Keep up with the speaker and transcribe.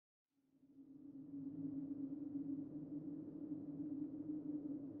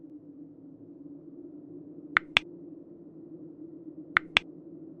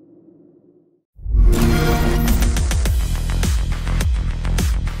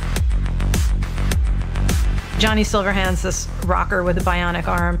Johnny Silverhand's this rocker with a bionic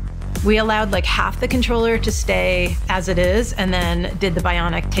arm. We allowed like half the controller to stay as it is and then did the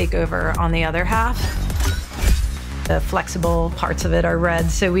bionic takeover on the other half. The flexible parts of it are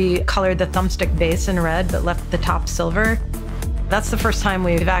red, so we colored the thumbstick base in red but left the top silver. That's the first time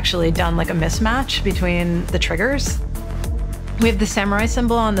we've actually done like a mismatch between the triggers. We have the samurai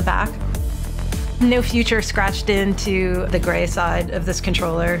symbol on the back. No future scratched into the gray side of this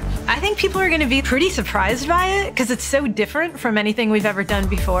controller. I think people are going to be pretty surprised by it because it's so different from anything we've ever done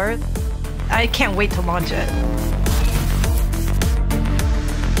before. I can't wait to launch it.